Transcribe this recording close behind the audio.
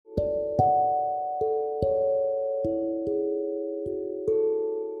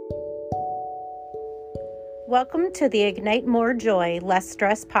Welcome to the Ignite More Joy, Less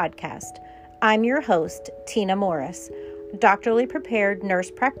Stress podcast. I'm your host, Tina Morris, doctorally prepared nurse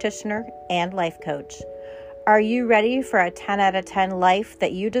practitioner and life coach. Are you ready for a 10 out of 10 life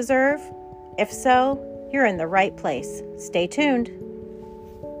that you deserve? If so, you're in the right place. Stay tuned.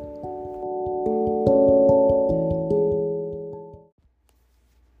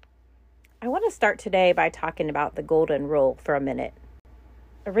 I want to start today by talking about the golden rule for a minute.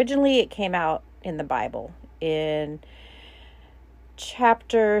 Originally, it came out in the Bible in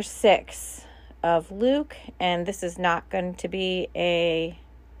chapter 6 of Luke, and this is not going to be a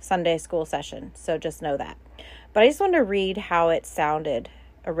Sunday school session, so just know that. But I just want to read how it sounded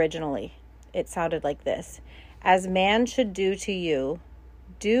originally. It sounded like this: "As man should do to you,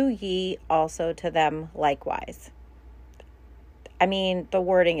 do ye also to them likewise." I mean, the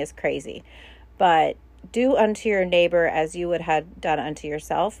wording is crazy, but do unto your neighbor as you would have done unto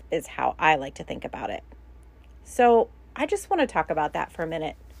yourself is how I like to think about it. So I just want to talk about that for a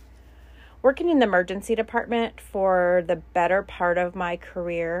minute. Working in the emergency department for the better part of my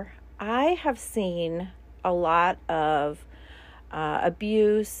career, I have seen a lot of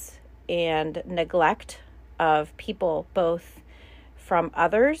abuse and neglect of people, both from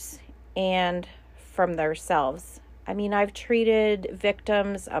others and from themselves. I mean, I've treated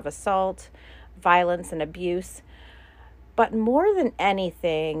victims of assault, violence, and abuse. But more than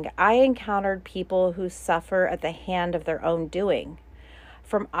anything, I encountered people who suffer at the hand of their own doing.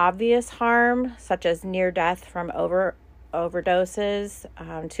 From obvious harm, such as near death from overdoses,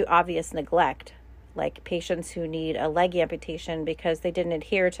 to obvious neglect, like patients who need a leg amputation because they didn't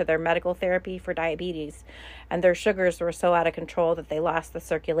adhere to their medical therapy for diabetes, and their sugars were so out of control that they lost the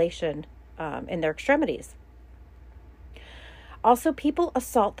circulation in their extremities. Also, people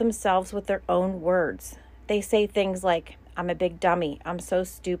assault themselves with their own words. They say things like, "I'm a big dummy. I'm so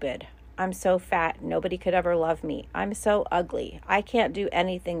stupid. I'm so fat. Nobody could ever love me. I'm so ugly. I can't do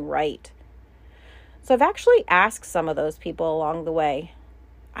anything right." So I've actually asked some of those people along the way,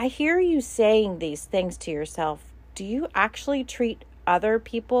 I hear you saying these things to yourself. Do you actually treat other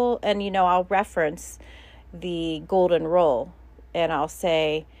people? And, I'll reference the golden rule, and I'll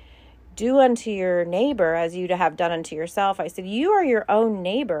say, do unto your neighbor as you have done unto yourself. I said, you are your own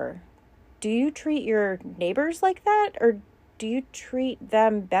neighbor. Do you treat your neighbors like that? Or do you treat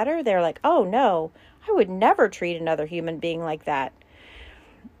them better? They're like, oh no, I would never treat another human being like that.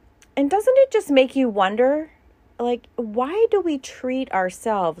 And doesn't it just make you wonder, why do we treat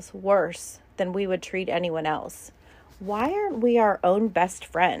ourselves worse than we would treat anyone else? Why aren't we our own best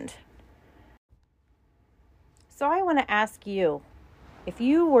friend? So I want to ask you, if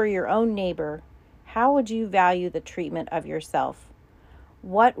you were your own neighbor, how would you value the treatment of yourself?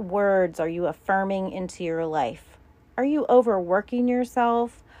 What words are you affirming into your life? Are you overworking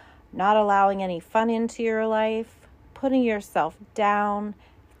yourself, not allowing any fun into your life, putting yourself down,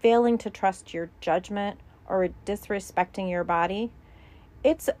 failing to trust your judgment, or disrespecting your body?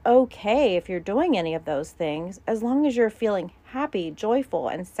 It's okay if you're doing any of those things, as long as you're feeling happy, joyful,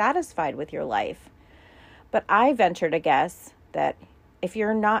 and satisfied with your life. But I venture to guess that if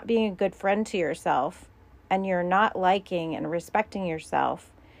you're not being a good friend to yourself and you're not liking and respecting yourself,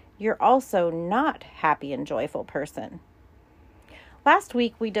 you're also not happy and joyful person. Last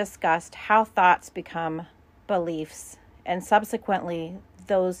week, we discussed how thoughts become beliefs, and subsequently,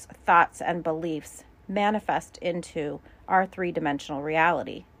 those thoughts and beliefs manifest into our three-dimensional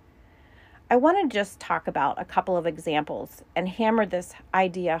reality. I want to just talk about a couple of examples and hammer this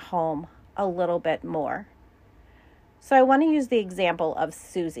idea home a little bit more. So I want to use the example of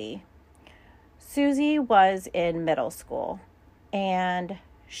Susie. Susie was in middle school, and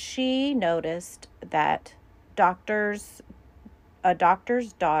she noticed that a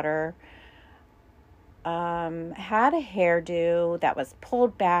doctor's daughter had a hairdo that was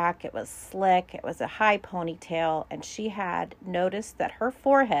pulled back. It was slick. It was a high ponytail, and she had noticed that her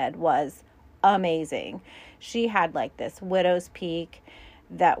forehead was amazing. She had this widow's peak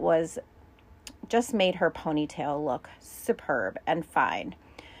that was just made her ponytail look superb and fine.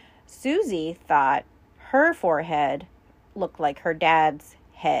 Susie thought her forehead looked like her dad's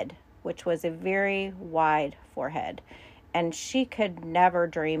head, which was a very wide forehead, and she could never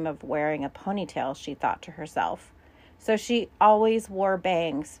dream of wearing a ponytail, she thought to herself. So she always wore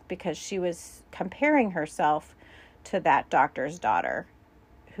bangs because she was comparing herself to that doctor's daughter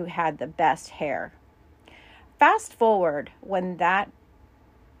who had the best hair. Fast forward, when that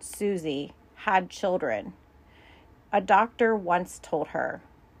Susie had children, a doctor once told her,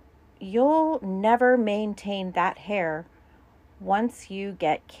 "You'll never maintain that hair once you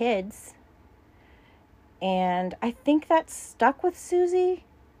get kids." And I think that stuck with Susie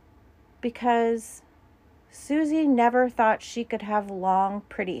because Susie never thought she could have long,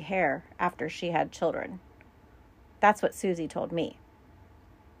 pretty hair after she had children. That's what Susie told me.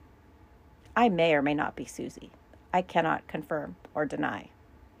 I may or may not be Susie. I cannot confirm or deny.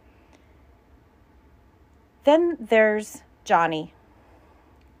 Then there's Johnny.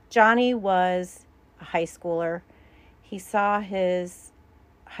 Johnny was a high schooler. He saw his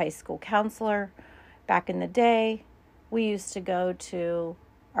high school counselor. Back in the day, we used to go to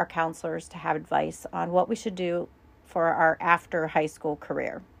our counselors to have advice on what we should do for our after high school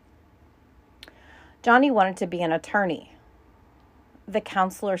career. Johnny wanted to be an attorney. The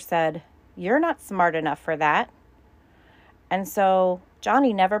counselor said, "You're not smart enough for that." And so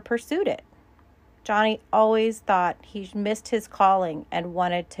Johnny never pursued it. Johnny always thought he missed his calling and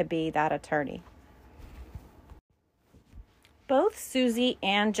wanted to be that attorney. Both Susie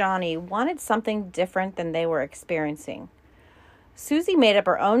and Johnny wanted something different than they were experiencing. Susie made up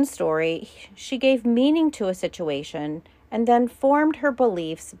her own story. She gave meaning to a situation and then formed her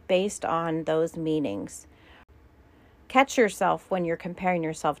beliefs based on those meanings. Catch yourself when you're comparing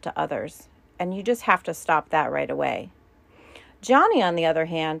yourself to others, and you just have to stop that right away. Johnny, on the other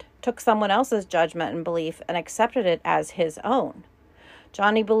hand, took someone else's judgment and belief and accepted it as his own.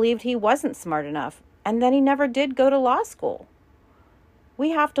 Johnny believed he wasn't smart enough, and then he never did go to law school.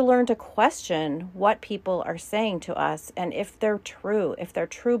 We have to learn to question what people are saying to us and if they're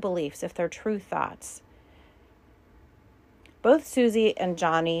true beliefs, if they're true thoughts. Both Susie and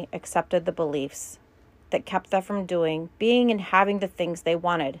Johnny accepted the beliefs that kept them from being and having the things they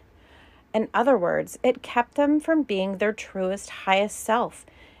wanted. In other words, it kept them from being their truest, highest self,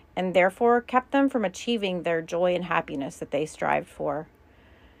 and therefore kept them from achieving their joy and happiness that they strived for.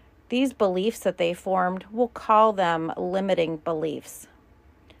 These beliefs that they formed, we'll call them limiting beliefs.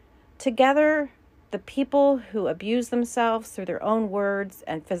 Together, the people who abuse themselves through their own words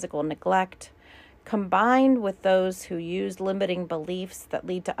and physical neglect, combined with those who use limiting beliefs that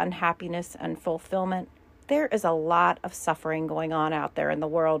lead to unhappiness and fulfillment, there is a lot of suffering going on out there in the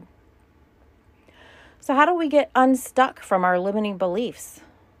world. So how do we get unstuck from our limiting beliefs?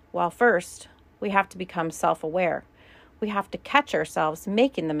 Well, first, we have to become self-aware. We have to catch ourselves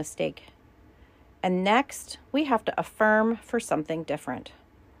making the mistake. And next, we have to affirm for something different.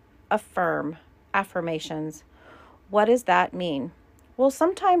 Affirm, affirmations. What does that mean? Well,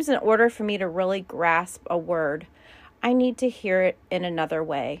 sometimes in order for me to really grasp a word, I need to hear it in another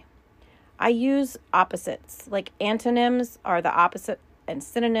way. I use opposites, like antonyms are the opposite and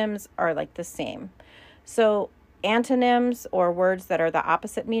synonyms are like the same. So antonyms or words that are the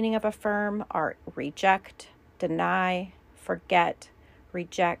opposite meaning of affirm are reject, deny, forget,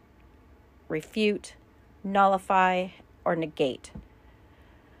 reject, refute, nullify, or negate.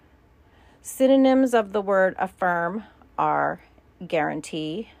 Synonyms of the word affirm are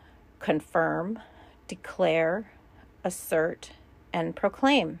guarantee, confirm, declare, assert, and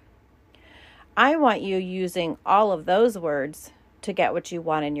proclaim. I want you using all of those words to get what you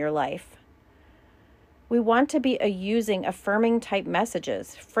want in your life. We want to be using affirming type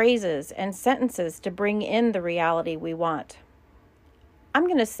messages, phrases, and sentences to bring in the reality we want. I'm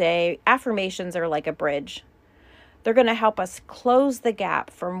going to say affirmations are like a bridge. They're going to help us close the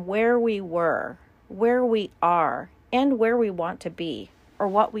gap from where we were, where we are, and where we want to be, or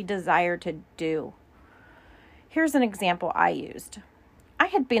what we desire to do. Here's an example I used. I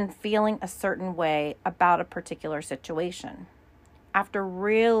had been feeling a certain way about a particular situation. After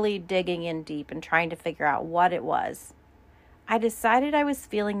really digging in deep and trying to figure out what it was, I decided I was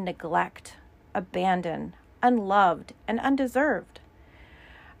feeling neglect, abandoned, unloved, and undeserved.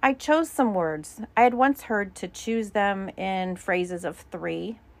 I chose some words. I had once heard to choose them in phrases of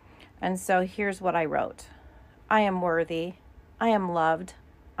 3, and so here's what I wrote. I am worthy, I am loved,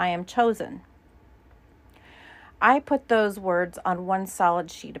 I am chosen. I put those words on one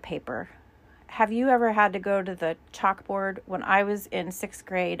solid sheet of paper. Have you ever had to go to the chalkboard? When I was in 6th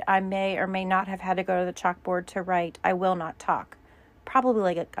grade, I may or may not have had to go to the chalkboard to write, I will not talk,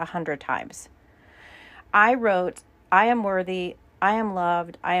 probably like 100 times. I wrote, I am worthy, I am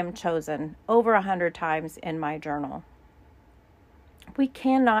loved, I am chosen, over 100 times in my journal. We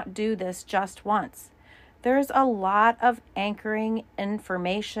cannot do this just once. There's a lot of anchoring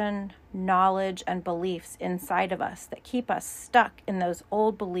information, knowledge, and beliefs inside of us that keep us stuck in those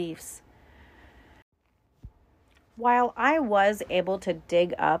old beliefs. While I was able to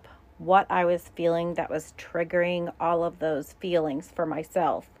dig up what I was feeling that was triggering all of those feelings for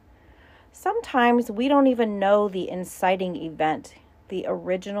myself, sometimes we don't even know the inciting event, the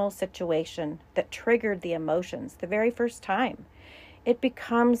original situation that triggered the emotions the very first time. It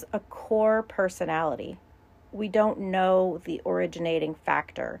becomes a core personality. We don't know the originating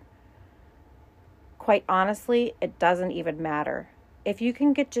factor. Quite honestly, it doesn't even matter. If you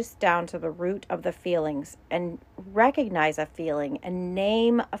can get just down to the root of the feelings and recognize a feeling and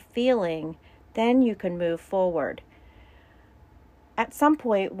name a feeling, then you can move forward. At some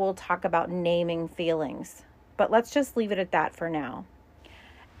point, we'll talk about naming feelings, but let's just leave it at that for now.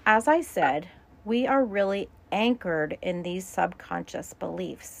 As I said, we are really anchored in these subconscious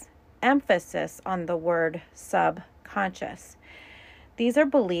beliefs. Emphasis on the word subconscious. These are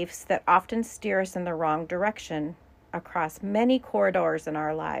beliefs that often steer us in the wrong direction across many corridors in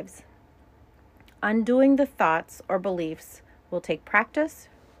our lives. Undoing the thoughts or beliefs will take practice,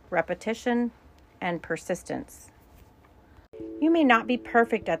 repetition, and persistence. You may not be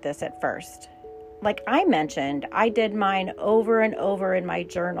perfect at this at first. Like I mentioned, I did mine over and over in my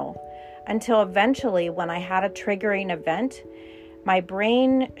journal until eventually, when I had a triggering event, my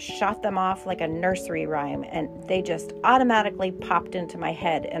brain shot them off like a nursery rhyme, and they just automatically popped into my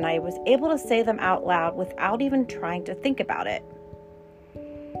head, and I was able to say them out loud without even trying to think about it.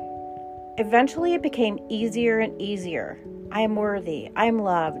 Eventually, it became easier and easier. I am worthy. I am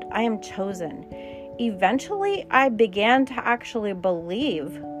loved. I am chosen. Eventually, I began to actually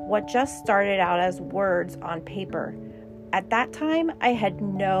believe what just started out as words on paper. At that time, I had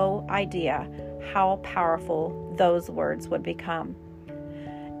no idea how powerful those words would become.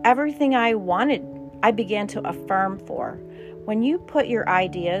 Everything I wanted, I began to affirm for. When you put your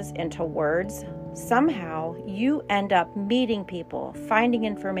ideas into words, somehow you end up meeting people, finding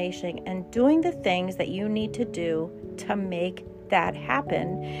information, and doing the things that you need to do to make that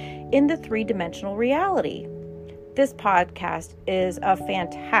happen in the three-dimensional reality. This podcast is a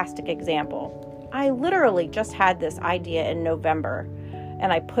fantastic example. I literally just had this idea in November,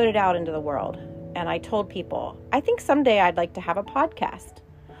 and I put it out into the world. And I told people, I think someday I'd like to have a podcast.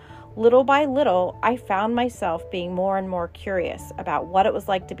 Little by little, I found myself being more and more curious about what it was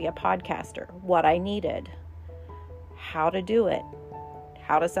like to be a podcaster, what I needed, how to do it,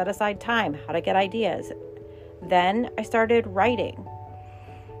 how to set aside time, how to get ideas. Then I started writing.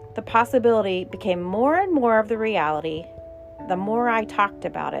 The possibility became more and more of the reality. The more I talked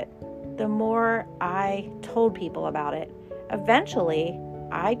about it, the more I told people about it. Eventually,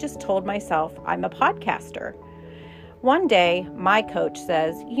 I just told myself I'm a podcaster. One day, my coach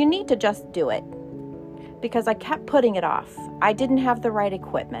says, you need to just do it. Because I kept putting it off. I didn't have the right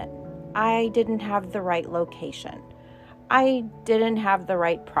equipment. I didn't have the right location. I didn't have the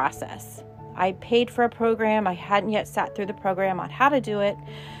right process. I paid for a program. I hadn't yet sat through the program on how to do it.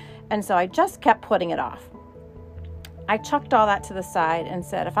 And so I just kept putting it off. I chucked all that to the side and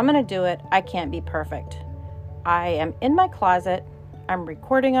said, if I'm going to do it, I can't be perfect. I am in my closet. I'm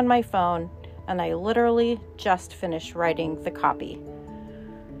recording on my phone, and I literally just finished writing the copy.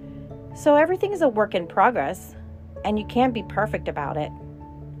 So everything is a work in progress, and you can't be perfect about it.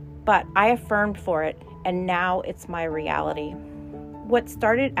 But I affirmed for it, and now it's my reality. What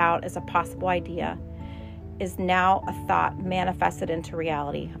started out as a possible idea is now a thought manifested into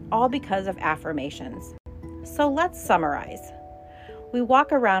reality, all because of affirmations. So let's summarize. We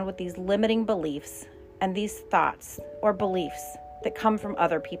walk around with these limiting beliefs and these thoughts or beliefs that come from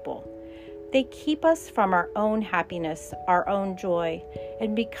other people. They keep us from our own happiness, our own joy,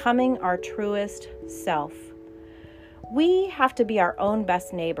 and becoming our truest self. We have to be our own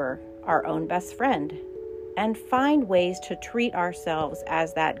best neighbor, our own best friend, and find ways to treat ourselves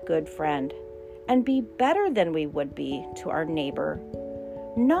as that good friend and be better than we would be to our neighbor,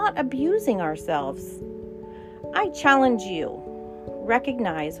 not abusing ourselves. I challenge you,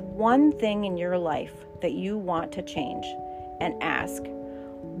 recognize one thing in your life that you want to change and ask,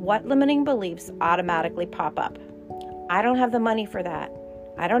 what limiting beliefs automatically pop up? I don't have the money for that.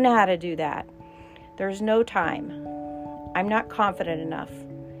 I don't know how to do that. There's no time. I'm not confident enough.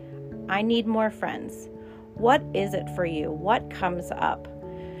 I need more friends. What is it for you? What comes up?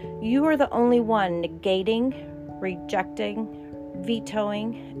 You are the only one negating, rejecting,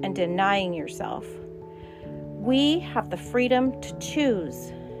 vetoing, and denying yourself. We have the freedom to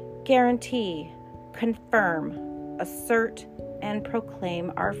choose, guarantee, confirm, assert, and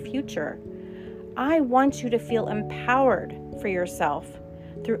proclaim our future. I want you to feel empowered for yourself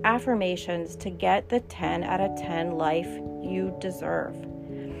through affirmations to get the 10 out of 10 life you deserve.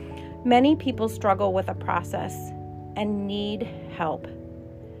 Many people struggle with a process and need help,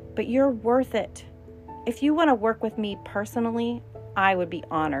 but you're worth it. If you want to work with me personally, I would be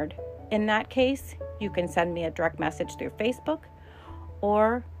honored. In that case, you can send me a direct message through Facebook,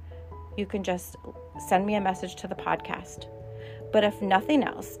 or you can just send me a message to the podcast. But if nothing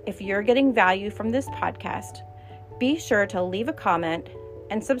else, if you're getting value from this podcast, be sure to leave a comment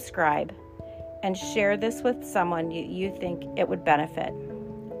and subscribe and share this with someone you think it would benefit.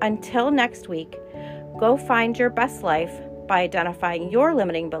 Until next week, go find your best life by identifying your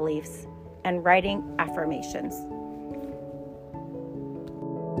limiting beliefs and writing affirmations.